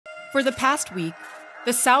For the past week,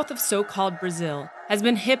 the south of so-called Brazil has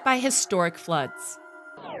been hit by historic floods.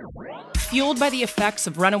 Fueled by the effects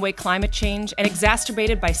of runaway climate change and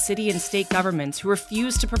exacerbated by city and state governments who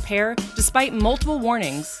refuse to prepare despite multiple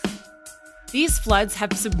warnings, these floods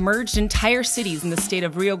have submerged entire cities in the state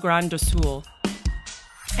of Rio Grande do Sul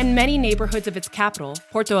and many neighborhoods of its capital,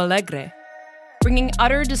 Porto Alegre, bringing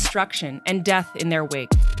utter destruction and death in their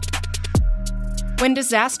wake. When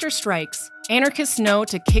disaster strikes, anarchists know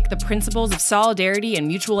to kick the principles of solidarity and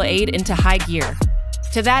mutual aid into high gear.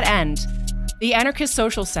 To that end, the Anarchist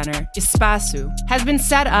Social Center, Espaço, has been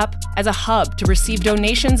set up as a hub to receive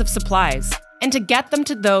donations of supplies and to get them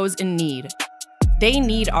to those in need. They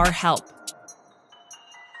need our help.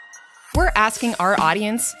 We're asking our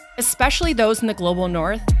audience, especially those in the global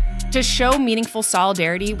north, to show meaningful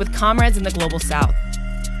solidarity with comrades in the global south.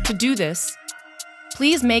 To do this,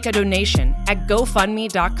 please make a donation at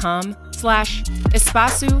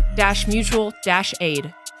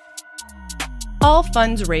gofundme.com/espaço-mutual-aid. All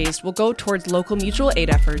funds raised will go towards local mutual aid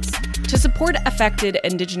efforts to support affected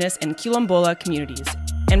Indigenous and quilombo communities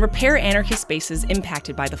and repair anarchist spaces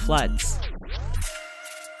impacted by the floods.